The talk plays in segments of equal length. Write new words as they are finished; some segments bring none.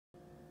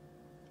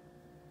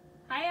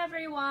Hi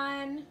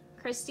everyone,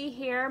 Christy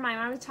here,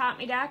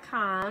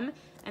 MyMomTaughtMe.com,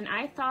 and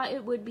I thought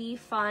it would be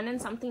fun and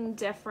something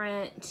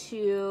different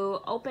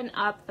to open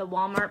up the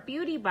Walmart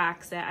beauty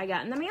box that I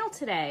got in the mail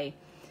today.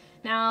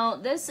 Now,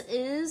 this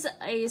is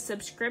a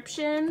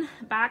subscription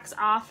box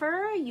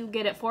offer. You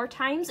get it 4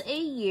 times a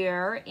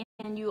year,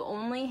 and you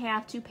only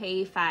have to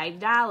pay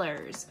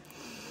 $5.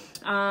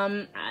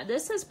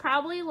 This is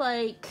probably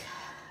like,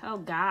 oh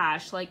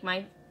gosh, like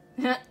my,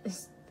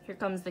 here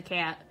comes the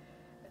cat,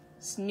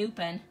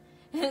 snooping.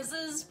 This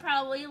is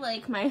probably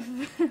like my,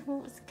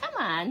 come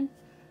on,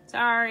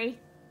 sorry,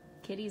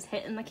 kitty's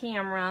hitting the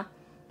camera.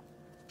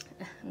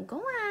 Go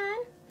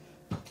on.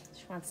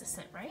 She wants to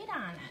sit right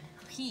on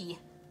it.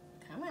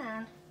 Come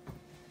on.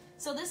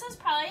 So this is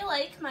probably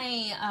like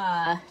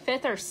my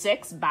 5th or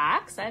 6th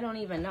box. I don't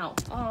even know.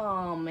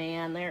 Oh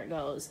man, there it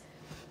goes.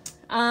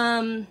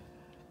 Hi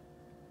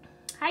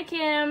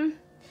Kim.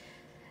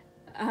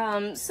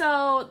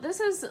 So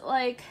this is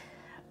like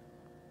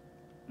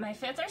my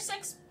 5th or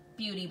 6th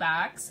beauty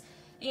box,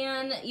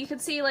 and you can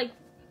see like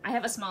I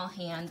have a small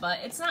hand, but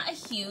it's not a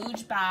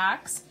huge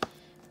box.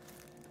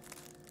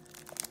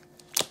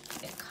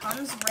 It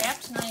comes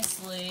wrapped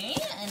nicely,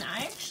 and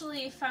I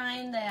actually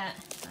find that,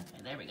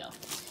 okay, there we go.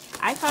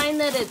 I find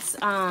that it's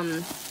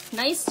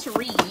nice to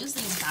reuse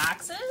these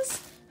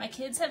boxes. My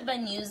kids have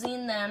been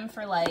using them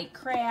for like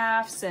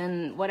crafts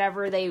and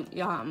whatever they,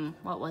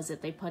 what was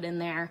it they put in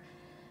there?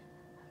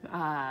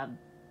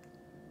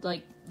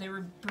 Like they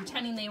were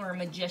pretending they were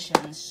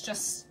magicians,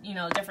 just, you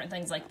know, different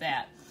things like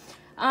that.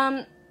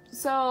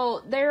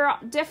 So they're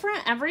different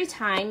every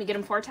time. You get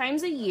them 4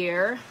 times a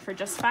year for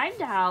just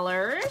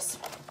 $5.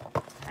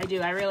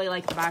 I really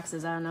like the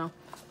boxes. I don't know.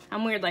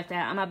 I'm weird like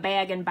that. I'm a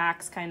bag and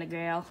box kind of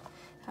girl.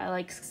 I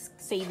like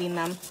saving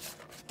them.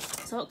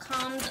 So it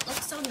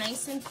looks so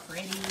nice and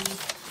pretty.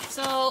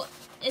 So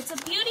it's a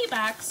beauty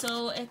box,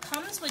 so it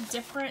comes with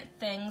different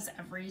things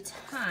every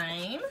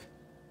time.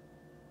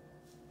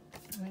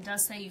 And it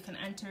does say you can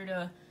enter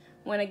to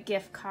win a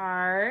gift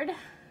card.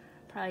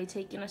 Probably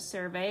taking a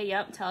survey.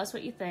 Yep, tell us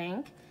what you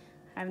think.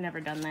 I've never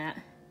done that.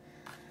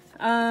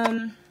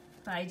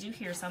 But I do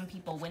hear some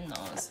people win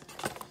those.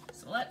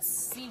 So let's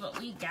see what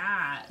we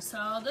got.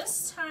 So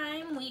this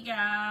time we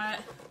got,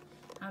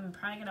 I'm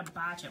probably gonna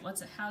botch it.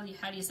 What's it? How do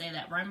you say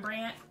that?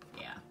 Rembrandt?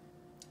 Yeah.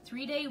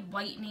 3-day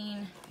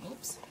whitening.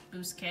 Oops.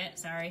 Boost kit.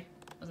 Sorry,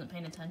 wasn't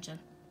paying attention.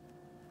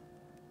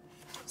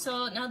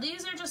 So now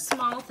these are just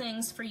small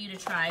things for you to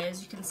try.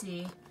 As you can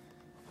see,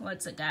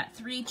 what's it got?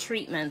 3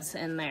 treatments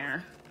in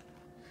there.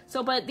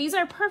 So, but these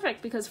are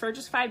perfect because for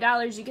just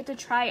 $5, you get to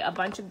try a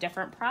bunch of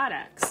different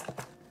products.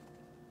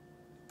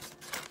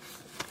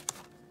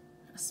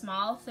 A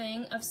small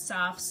thing of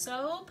soft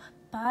soap.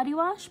 Body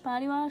wash.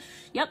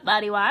 Yep,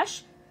 body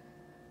wash.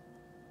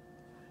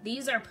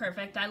 These are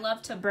perfect. I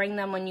love to bring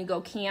them when you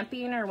go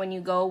camping or when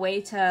you go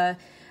away to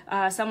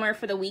somewhere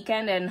for the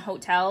weekend in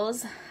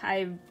hotels.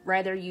 I'd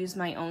rather use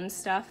my own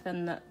stuff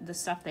than the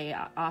stuff they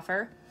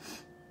offer.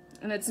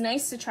 And it's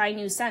nice to try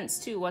new scents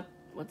too.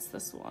 What's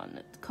this one?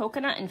 It's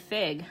coconut and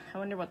fig. I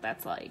wonder what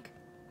that's like.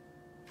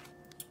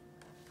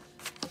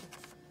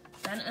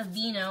 Then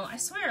Aveeno. I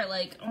swear,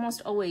 like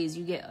almost always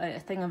you get a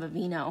thing of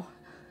Aveeno.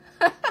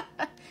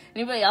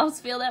 Anybody else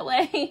feel that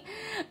way?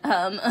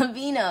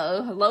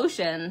 Aveeno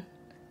lotion.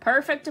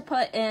 Perfect to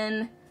put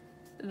in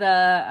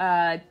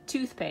the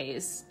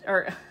toothpaste.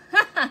 Or,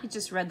 I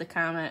just read the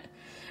comment.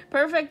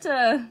 Perfect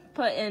to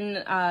put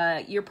in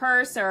your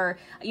purse, or,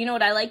 you know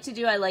what I like to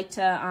do? I like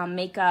to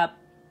make up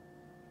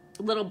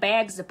little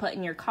bags to put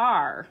in your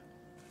car.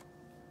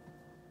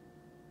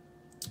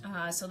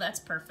 So that's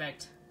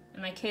perfect.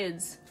 And my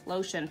kids,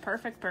 lotion.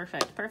 Perfect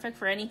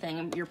for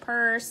anything. Your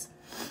purse.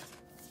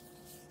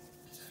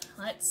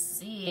 Let's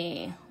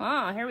see.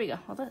 Oh, here we go.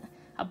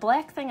 A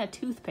black thing of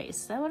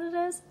toothpaste. Is that what it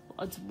is?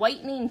 It's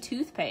whitening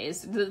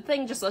toothpaste. The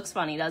thing just looks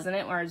funny, doesn't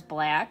it? Where it's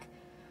black.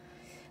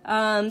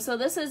 So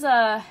this is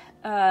a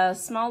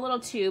small little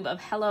tube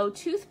of Hello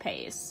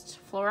toothpaste.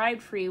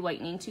 Fluoride-free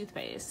whitening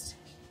toothpaste.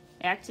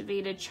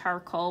 Activated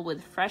charcoal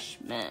with fresh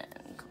mint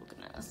and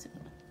coconut. Let's see.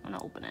 I'm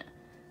gonna open it.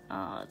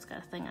 Oh, it's got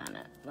a thing on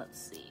it. Let's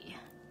see.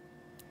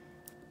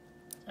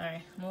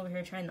 Sorry, I'm over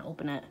here trying to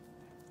open it.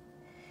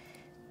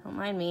 Don't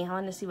mind me. I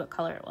wanted to see what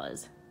color it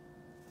was.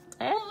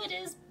 Oh, it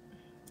is.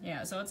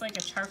 Yeah, so it's like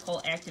a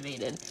charcoal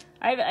activated.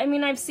 I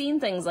mean, I've seen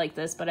things like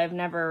this, but I've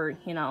never,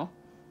 you know.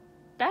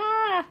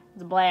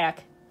 It's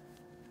black.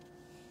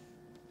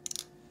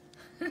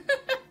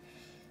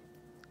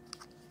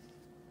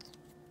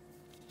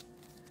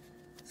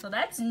 So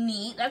that's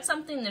neat. That's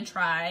something to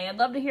try. I'd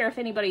love to hear if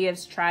anybody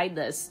has tried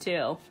this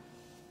too.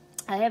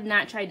 I have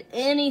not tried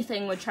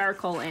anything with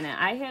charcoal in it.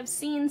 I have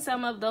seen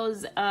some of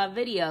those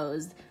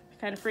videos.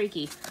 Kind of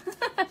freaky.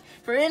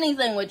 For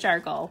anything with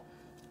charcoal.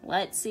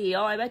 Let's see.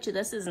 Oh, I bet you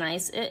this is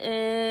nice. It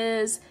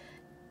is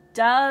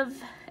Dove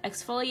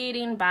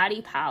Exfoliating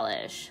Body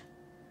Polish.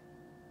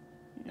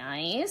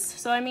 Nice.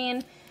 So, I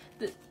mean,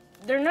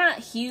 they're not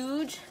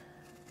huge,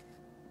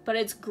 but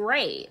it's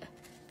great.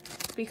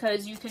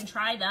 because you can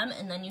try them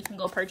and then you can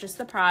go purchase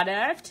the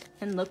product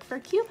and look for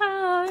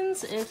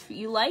coupons if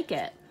you like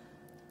it.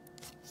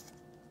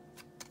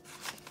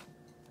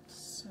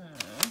 So,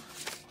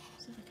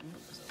 see if I can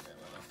move this over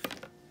a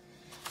little.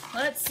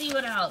 Let's see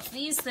what else.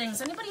 These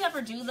things. Anybody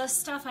ever do this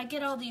stuff? I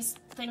get all these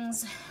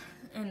things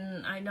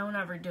and I don't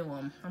ever do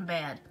them. I'm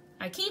bad.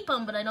 I keep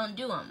them, but I don't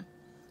do them.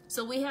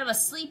 So we have a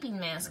sleeping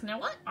mask. Now,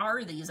 what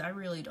are these? I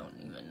really don't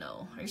even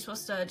know. Are you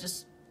supposed to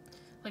just,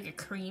 like a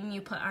cream you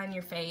put on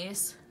your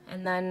face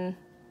and then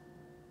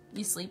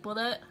you sleep with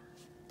it?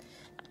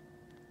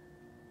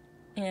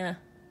 Yeah.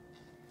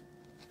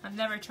 I've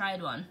never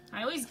tried one.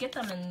 I always get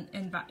them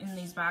in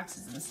these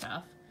boxes and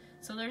stuff.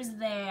 So there's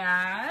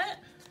that.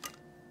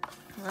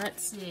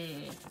 Let's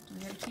see. Do we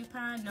get a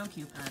coupon? No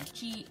coupon.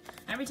 Cheat.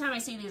 Every time I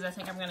see these, I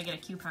think I'm going to get a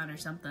coupon or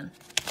something.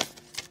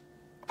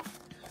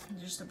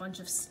 Just a bunch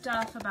of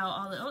stuff about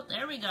all the... Oh,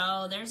 there we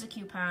go. There's a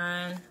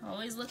coupon.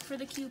 Always look for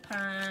the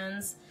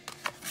coupons.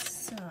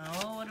 So,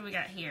 what do we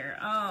got here?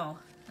 Oh.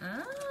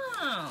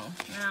 Oh.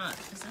 Now,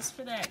 is this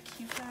for that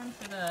coupon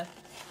for the...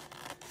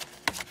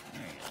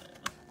 There we go.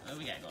 What do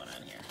we got going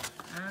on here?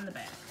 On the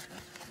back.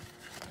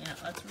 Yeah,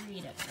 let's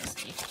read it,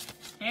 Christy.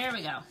 There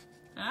we go.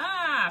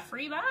 Ah,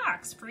 free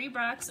box. Free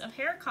box of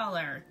hair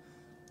color.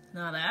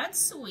 Now, that's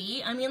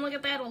sweet. I mean, look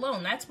at that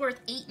alone. That's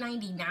worth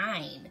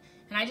 $8.99.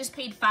 And I just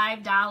paid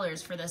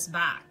 $5 for this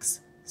box.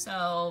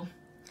 So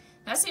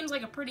that seems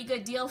like a pretty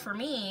good deal for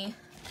me,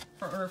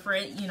 for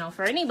you know,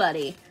 for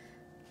anybody.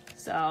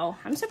 So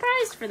I'm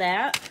surprised for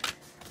that.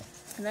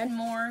 And then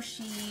more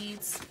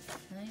sheets.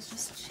 Let's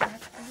just check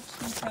for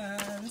the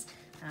coupons.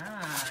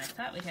 Ah, I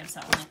thought we'd have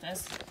something like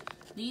this.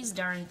 These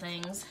darn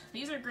things.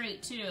 These are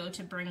great too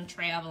to bring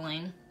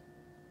traveling.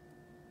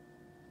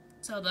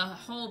 So the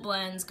Whole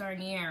Blends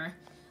Garnier.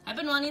 I've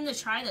been wanting to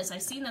try this.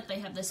 I've seen that they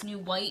have this new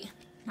white.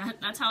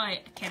 That's how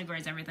I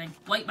categorize everything.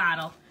 White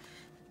bottle.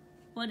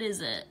 What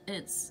is it?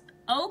 It's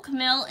oat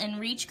meal and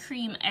Reach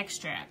Cream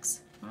extracts.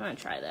 I'm gonna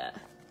try that.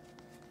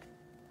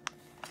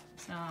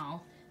 So,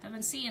 I've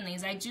been seeing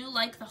these. I do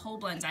like the Whole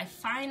Blends. I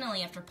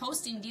finally, after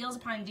posting deals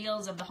upon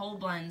deals of the Whole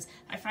Blends,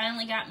 I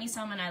finally got me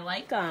some and I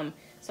like them.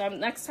 So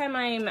next time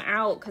I'm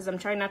out, because I'm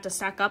trying not to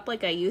stock up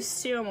like I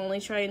used to, I'm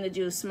only trying to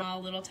do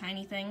small little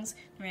tiny things.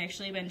 I've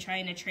actually been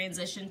trying to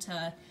transition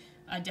to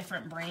a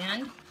different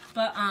brand.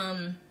 But,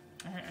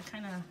 I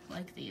kind of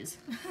like these.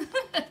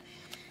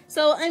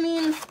 So, I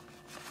mean,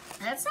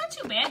 that's not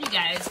too bad, you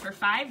guys, for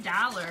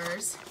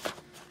 $5.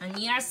 And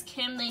yes,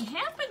 Kim, they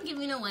have been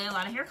giving away a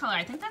lot of hair color.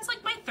 I think that's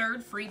like my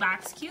third free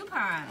box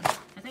coupon.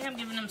 I think I'm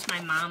giving them to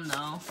my mom,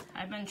 though.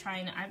 I've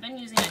been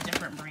using a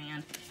different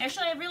brand.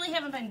 Actually, I really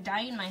haven't been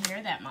dyeing my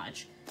hair that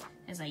much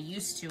as I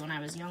used to when I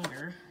was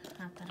younger.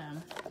 Not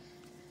that,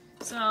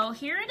 So,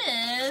 here it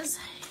is.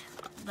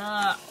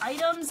 The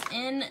items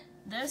in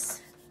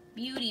this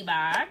beauty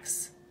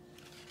box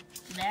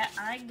that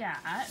I got.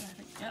 I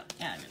think, yep,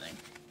 yeah, everything.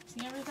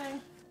 See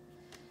everything?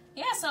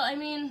 Yeah, so I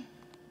mean,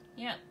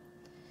 yep.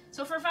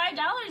 So for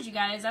 $5, you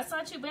guys, that's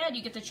not too bad.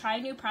 You get to try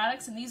new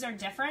products, and these are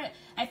different.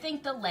 I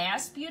think the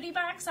last beauty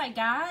box I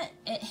got,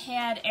 it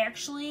had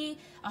actually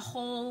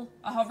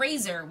a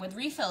razor with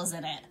refills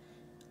in it.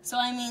 So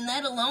I mean,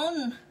 that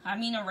alone, I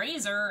mean, a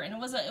razor, and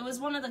it was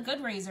one of the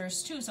good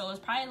razors too. So it was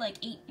probably like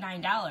 $8,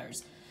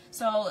 $9.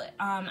 So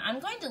I'm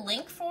going to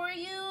link for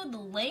you the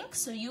link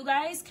so you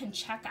guys can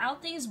check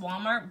out these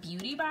Walmart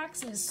beauty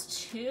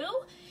boxes too.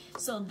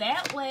 So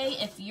that way,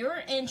 if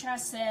you're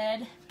interested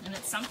and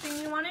it's something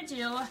you want to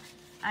do,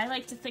 I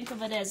like to think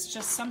of it as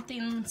just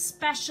something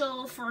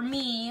special for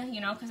me, you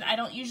know, because I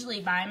don't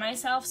usually buy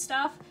myself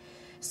stuff.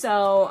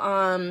 So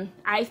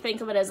I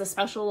think of it as a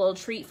special little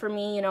treat for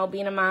me, you know,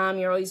 being a mom,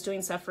 you're always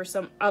doing stuff for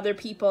some other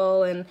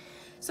people. And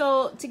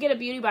so to get a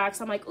beauty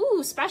box, I'm like,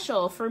 ooh,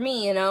 special for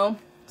me, you know.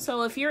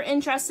 So if you're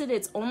interested,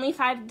 it's only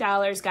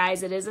 $5,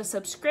 guys. It is a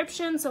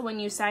subscription, so when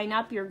you sign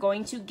up, you're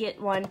going to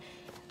get one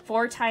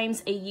 4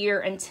 times a year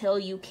until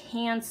you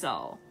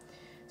cancel.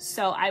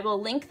 So I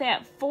will link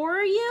that for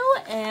you,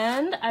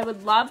 and I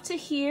would love to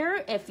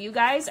hear if you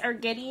guys are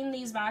getting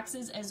these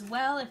boxes as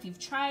well, if you've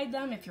tried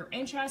them, if you're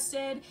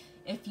interested,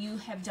 if you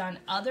have done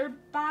other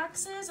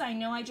boxes. I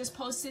know I just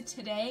posted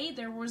today,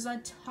 there was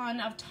a ton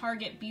of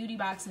Target beauty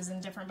boxes in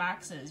different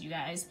boxes, you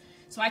guys.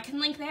 So I can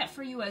link that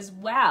for you as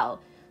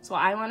well. So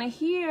I want to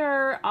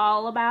hear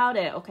all about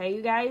it, okay,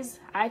 you guys?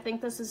 I think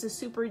this is a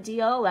super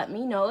deal. Let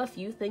me know if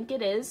you think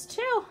it is,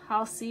 too.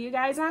 I'll see you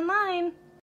guys online.